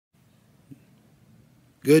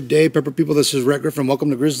Good day, Pepper people. This is Rhett Griffin.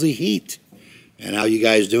 Welcome to Grizzly Heat. And how you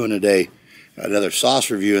guys doing today? Got another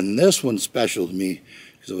sauce review, and this one's special to me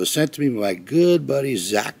because it was sent to me by my good buddy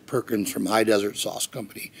Zach Perkins from High Desert Sauce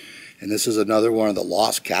Company. And this is another one of the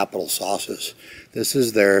Lost Capital sauces. This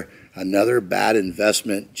is their Another Bad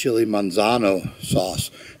Investment Chili Manzano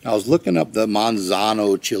sauce. Now, I was looking up the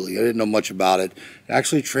Manzano chili. I didn't know much about it. It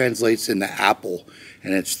actually translates into apple,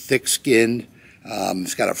 and it's thick-skinned.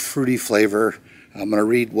 It's got a fruity flavor. I'm going to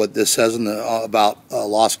read what this says about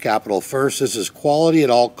Lost Capital first. This is quality at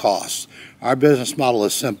all costs. Our business model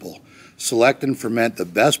is simple. Select and ferment the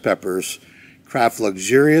best peppers, craft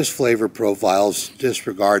luxurious flavor profiles,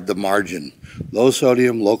 disregard the margin. Low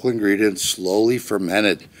sodium, local ingredients, slowly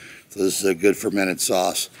fermented. So this is a good fermented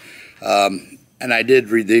sauce. And I did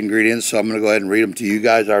read the ingredients, so I'm going to go ahead and read them to you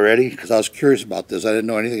guys already because I was curious about this. I didn't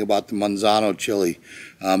know anything about the Manzano chili.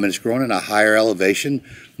 And it's grown in a higher elevation,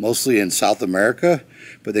 mostly in South America.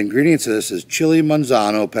 But the ingredients of this is chili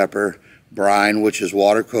Manzano pepper, brine, which is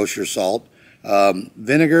water kosher salt,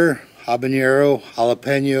 vinegar, habanero,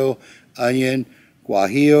 jalapeno, onion,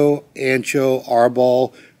 guajillo, ancho,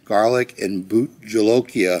 arbol, garlic, and boot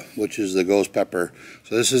jolokia, which is the ghost pepper.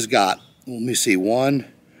 So this has got, let me see, 1,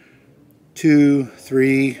 2,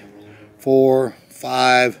 3, 4,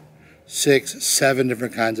 5, 6, 7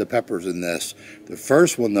 different kinds of peppers in this. The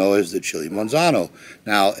first one, though, is the chili Manzano.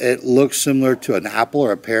 Now, it looks similar to an apple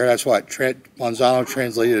or a pear. That's why Manzano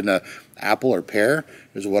translated into apple or pear,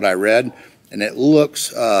 is what I read. And it looks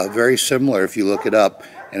very similar if you look it up.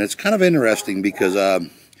 And it's kind of interesting because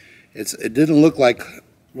it didn't look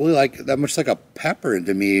really like that much like a pepper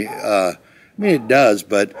to me. I mean, it does,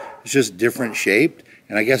 but it's just different shaped.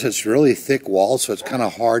 And I guess it's really thick walled, so it's kind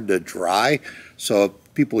of hard to dry. So if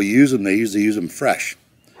people use them, they usually use them fresh.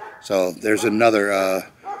 So there's another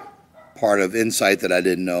part of insight that I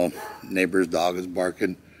didn't know. Neighbor's dog is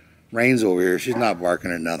barking. Rain's over here. She's not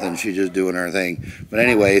barking or nothing. She's just doing her thing. But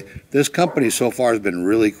anyway, this company so far has been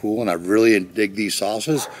really cool, and I really dig these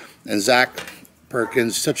sauces. And Zach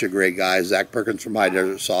Perkins, such a great guy. Zach Perkins from High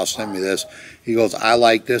Desert Sauce sent me this. He goes, I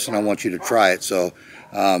like this, and I want you to try it. So,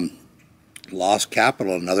 Lost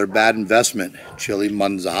Capital, Another Bad Investment, Chili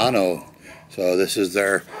Manzano. So this is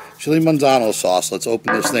their Chili Manzano sauce. Let's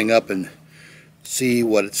open this thing up and see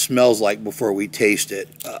what it smells like before we taste it.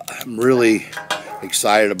 I'm really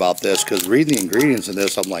excited about this because reading the ingredients in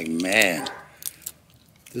this, I'm like, man,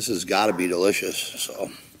 this has got to be delicious.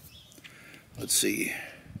 So let's see.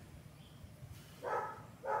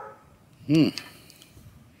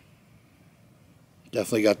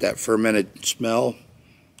 Definitely got that fermented smell.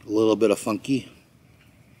 A little bit of funky.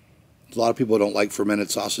 A lot of people don't like fermented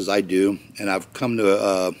sauces. I do, and I've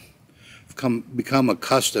become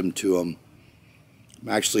accustomed to them. I'm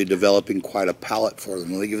actually developing quite a palate for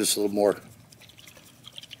them. Let me give this a little more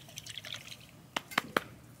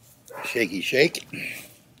shaky shake.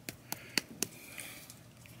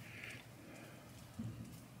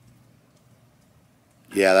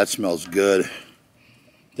 Yeah, that smells good.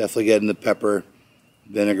 Definitely getting the pepper,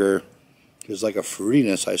 vinegar. There's like a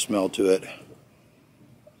fruitiness I smell to it.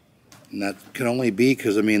 And that can only be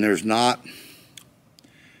because, I mean, there's not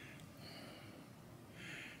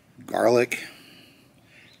garlic,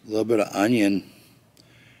 a little bit of onion,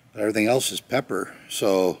 but everything else is pepper.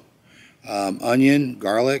 So, onion,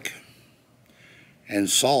 garlic, and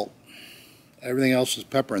salt. Everything else is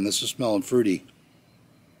pepper, and this is smelling fruity.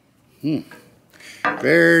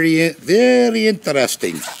 Very, very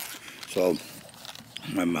interesting. So,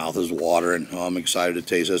 my mouth is watering. Oh, I'm excited to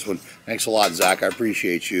taste this one. Thanks a lot, Zach. I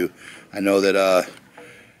appreciate you. I know that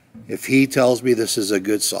if he tells me this is a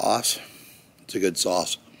good sauce, it's a good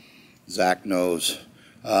sauce. Zach knows.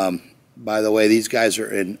 By the way, these guys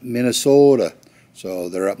are in Minnesota, so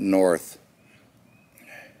they're up north.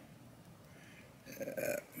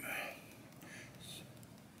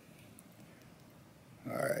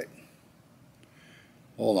 All right.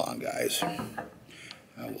 Hold on, guys.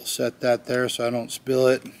 I will set that there so I don't spill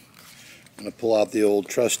it. I'm going to pull out the old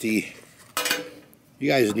trusty. You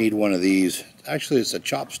guys need one of these. Actually, it's a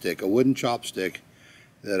chopstick, a wooden chopstick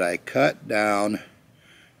that I cut down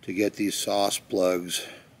to get these sauce plugs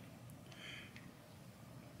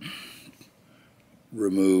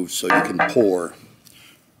removed so you can pour.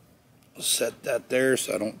 I'll set that there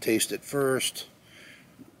so I don't taste it first.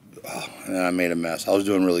 Oh, and I made a mess. I was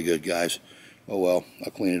doing really good, guys. Oh well,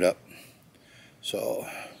 I'll clean it up. So,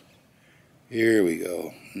 here we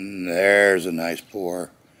go. And there's a nice pour.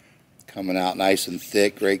 Coming out nice and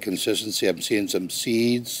thick, great consistency. I'm seeing some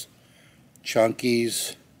seeds,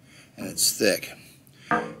 chunkies, and it's thick.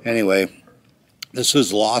 Anyway, This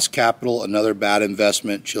is Lost Capital, another bad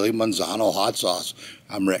investment, chili Manzano hot sauce.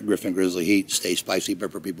 I'm Rhett Griffin, Grizzly Heat. Stay spicy,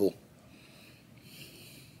 pepper people.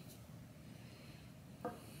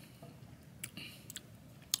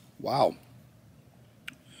 Wow.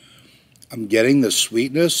 I'm getting the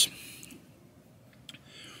sweetness.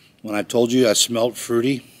 When I told you I smelled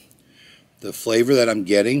fruity, the flavor that I'm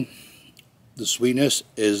getting, the sweetness,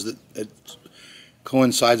 is that it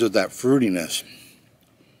coincides with that fruitiness.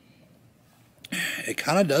 It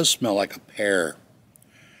kind of does smell like a pear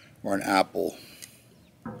or an apple.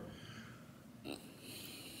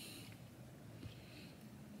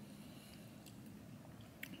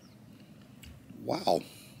 Wow.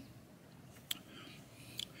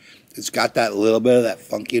 It's got that little bit of that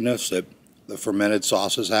funkiness that the fermented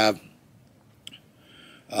sauces have.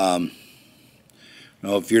 Now,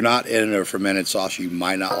 if you're not in a fermented sauce, you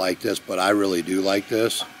might not like this, but I really do like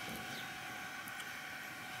this.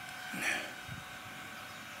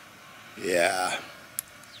 Yeah.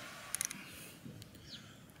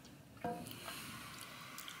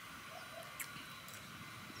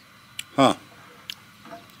 Huh.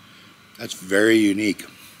 That's very unique.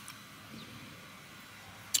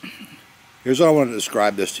 Here's how I want to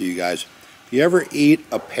describe this to you guys. If you ever eat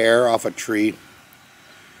a pear off a tree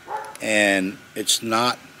and it's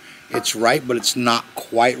ripe, but it's not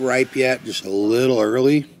quite ripe yet, just a little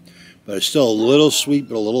early, but it's still a little sweet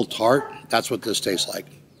but a little tart, that's what this tastes like.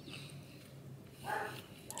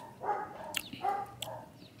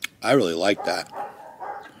 I really like that.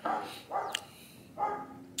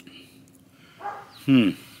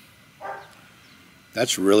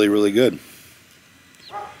 That's really, really good.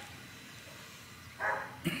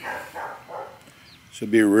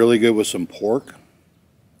 Should be really good with some pork.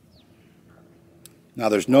 Now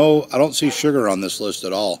I don't see sugar on this list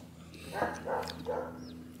at all.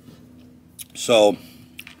 So,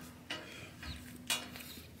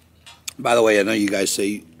 by the way, I know you guys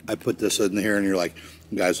say I put this in here and you're like,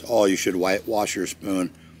 guys, oh, you should wash your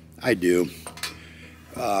spoon. I do.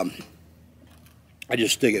 I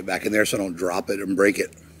just stick it back in there so I don't drop it and break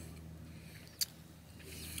it.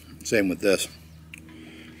 Same with this.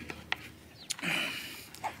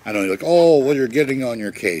 I know you're like, oh, what you're getting on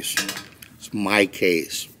your case. It's my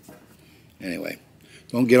case. Anyway,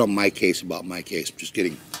 don't get on my case about my case. I'm just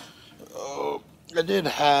kidding. Oh, I did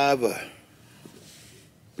have a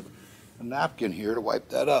napkin here to wipe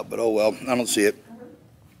that up, but oh well, I don't see it.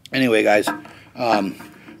 Anyway, guys,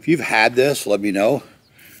 if you've had this, let me know.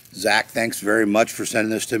 Zach, thanks very much for sending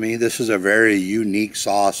this to me. This is a very unique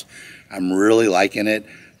sauce. I'm really liking it.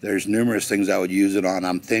 There's numerous things I would use it on.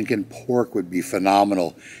 I'm thinking pork would be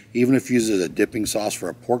phenomenal. Even if you use it as a dipping sauce for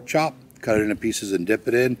a pork chop, cut it into pieces and dip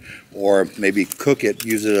it in, or maybe cook it,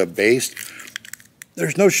 use it as a baste.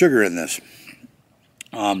 There's no sugar in this.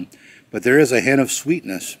 But there is a hint of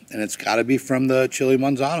sweetness, and it's got to be from the chili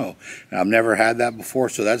Manzano. And I've never had that before,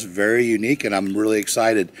 so that's very unique, and I'm really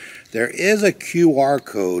excited. There is a QR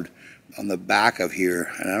code on the back of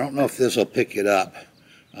here, and I don't know if this will pick it up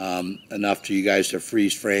enough to you guys to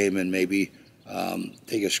freeze frame and maybe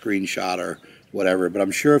take a screenshot or whatever. But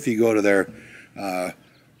I'm sure if you go to their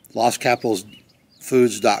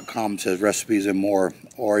lostcapitalsfoods.com, says recipes and more,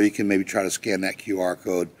 or you can maybe try to scan that QR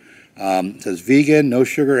code. It says vegan, no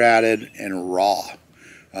sugar added, and raw.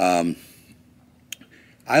 I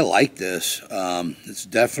like this. It's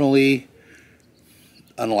definitely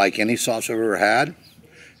unlike any sauce I've ever had.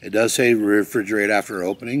 It does say refrigerate after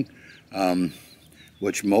opening,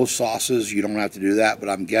 which most sauces you don't have to do that, but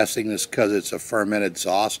I'm guessing this because it's a fermented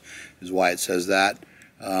sauce is why it says that,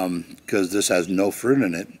 because this has no fruit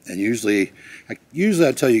in it. And usually I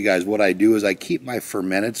tell you guys what I do is I keep my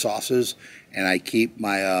fermented sauces and I keep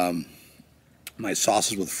my my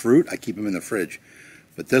sauces with fruit, I keep them in the fridge.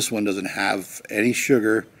 But this one doesn't have any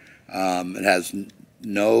sugar. It has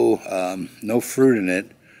no fruit in it.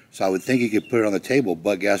 So I would think you could put it on the table,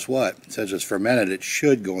 but guess what? It says it's fermented, it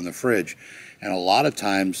should go in the fridge. And a lot of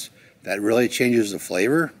times that really changes the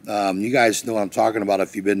flavor. You guys know what I'm talking about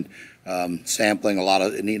if you've been sampling a lot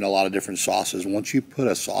of and eating a lot of different sauces. Once you put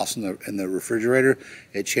a sauce in the refrigerator,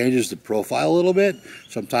 it changes the profile a little bit.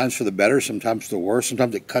 Sometimes for the better, sometimes for the worse.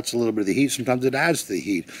 Sometimes it cuts a little bit of the heat. Sometimes it adds to the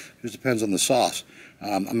heat. It just depends on the sauce.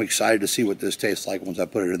 I'm excited to see what this tastes like once I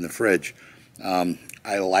put it in the fridge.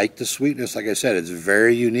 I like the sweetness. Like I said, it's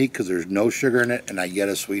very unique because there's no sugar in it, and I get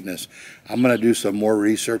a sweetness. I'm going to do some more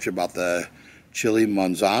research about the chili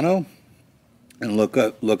Manzano and look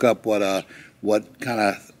up what kind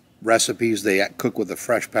of recipes they cook with the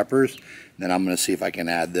fresh peppers. Then I'm going to see if I can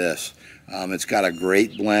add this. It's got a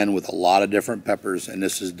great blend with a lot of different peppers, and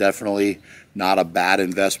this is definitely not a bad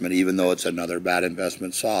investment, even though it's another bad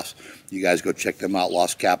investment sauce. You guys go check them out,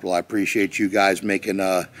 Lost Capital. I appreciate you guys making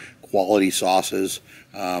quality sauces.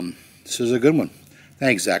 This is a good one.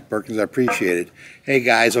 Thanks, Zach Perkins. I appreciate it. Hey,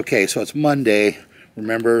 guys. Okay, so it's Monday.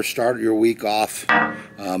 Remember, start your week off.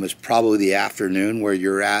 It's probably the afternoon where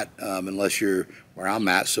you're at, unless you're where I'm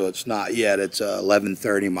at. So it's not yet. It's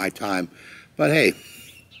 11:30 my time. But hey,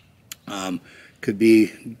 could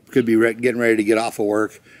be getting ready to get off of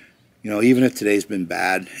work. You know, even if today's been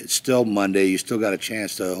bad, it's still Monday. You still got a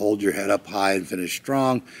chance to hold your head up high and finish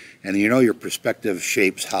strong. And you know, your perspective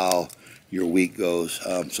shapes how your week goes.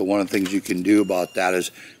 So one of the things you can do about that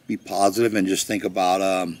is be positive and just think about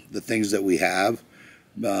the things that we have.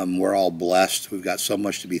 We're all blessed. We've got so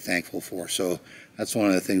much to be thankful for. So that's one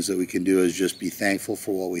of the things that we can do, is just be thankful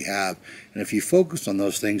for what we have. And if you focus on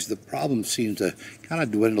those things, the problems seem to kind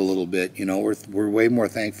of dwindle a little bit. You know, we're way more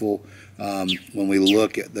thankful when we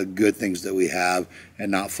look at the good things that we have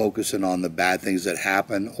and not focusing on the bad things that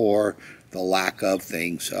happen or the lack of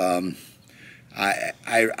things. I'm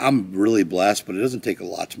really blessed, but it doesn't take a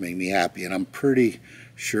lot to make me happy. And I'm pretty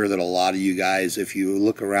sure that a lot of you guys, if you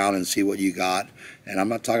look around and see what you got, and I'm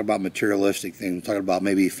not talking about materialistic things, I'm talking about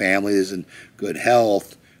maybe families and good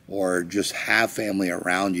health, or just have family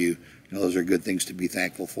around you. You know, those are good things to be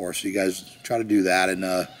thankful for. So you guys try to do that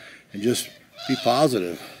and just be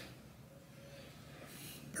positive.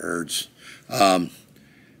 Birds.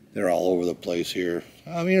 They're all over the place here.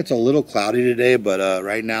 I mean, it's a little cloudy today, but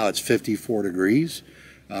right now it's 54 degrees.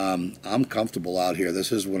 I'm comfortable out here.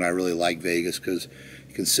 This is when I really like Vegas, because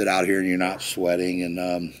you can sit out here and you're not sweating.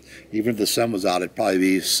 And even if the sun was out, it'd probably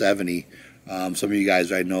be 70. Some of you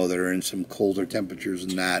guys I know that are in some colder temperatures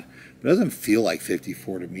than that. But it doesn't feel like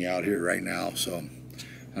 54 to me out here right now. So,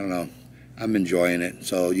 I don't know. I'm enjoying it.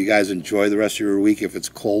 So, you guys enjoy the rest of your week. If it's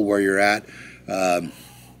cold where you're at, try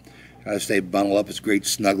to stay bundled up. It's great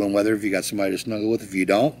snuggling weather if you got somebody to snuggle with. If you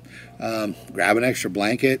don't, grab an extra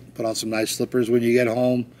blanket, put on some nice slippers when you get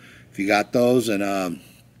home, if you got those, and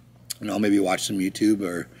you know, maybe watch some YouTube,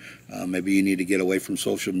 or maybe you need to get away from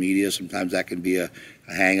social media. Sometimes that can be a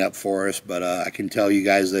hang up for us, but I can tell you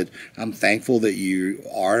guys that I'm thankful that you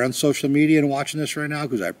are on social media and watching this right now,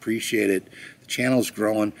 because I appreciate it. The channel's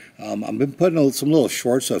growing. I've been putting some little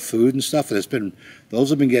shorts of food and stuff, and those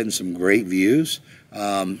have been getting some great views.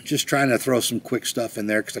 Just trying to throw some quick stuff in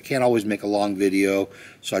there, because I can't always make a long video,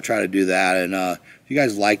 so I try to do that. And if you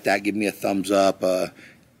guys like that, give me a thumbs up.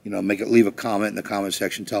 You know, leave a comment in the comment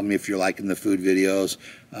section. Tell me if you're liking the food videos.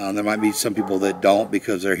 There might be some people that don't,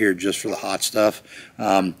 because they're here just for the hot stuff.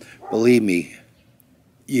 Believe me,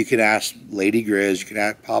 you can ask Lady Grizz, you can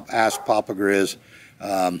ask Papa Grizz.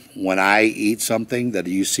 When I eat something that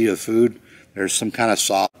you see a food, there's some kind of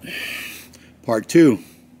sauce. Part two.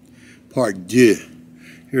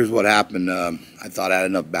 Here's what happened. I thought I had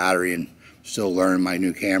enough battery, and still learning my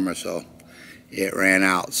new camera, so it ran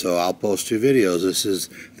out. So I'll post 2 videos. This is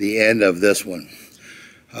the end of this one.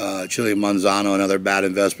 Chili Manzano, another bad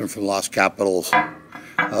investment from Lost Capital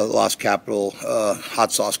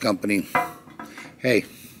hot sauce company. Hey,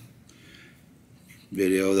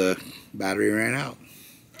 video, the battery ran out.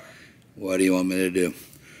 What do you want me to do?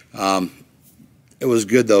 It was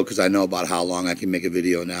good though, because I know about how long I can make a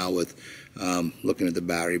video now with looking at the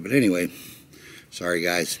battery. But anyway, sorry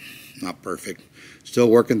guys, not perfect. Still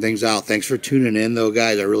working things out. Thanks for tuning in though,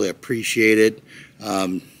 guys. I really appreciate it.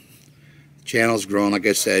 Channel's growing, like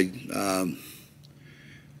I said. I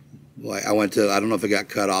don't know if it got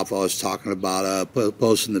cut off. I was talking about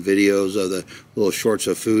posting the videos of the little shorts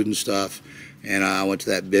of food and stuff. And I went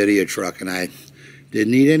to that video truck, and I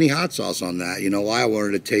didn't need any hot sauce on that. You know why? I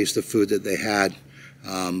wanted to taste the food that they had.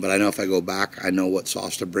 But I know if I go back, I know what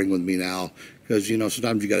sauce to bring with me now. Because, you know,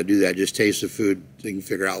 sometimes you got to do that. Just taste the food so you can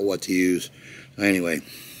figure out what to use. Anyway,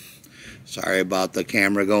 sorry about the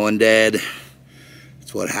camera going dead.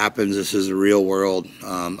 It's what happens. This is the real world.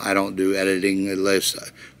 I don't do editing unless...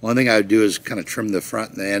 one thing I would do is kind of trim the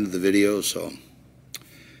front and the end of the video. So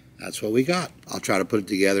that's what we got. I'll try to put it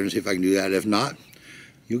together and see if I can do that. If not,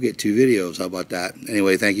 you'll get 2 videos. How about that?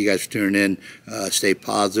 Anyway, thank you guys for tuning in. Stay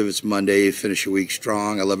positive. It's Monday. Finish your week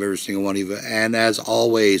strong. I love every single one of you. And as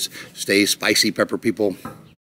always, stay spicy, pepper people.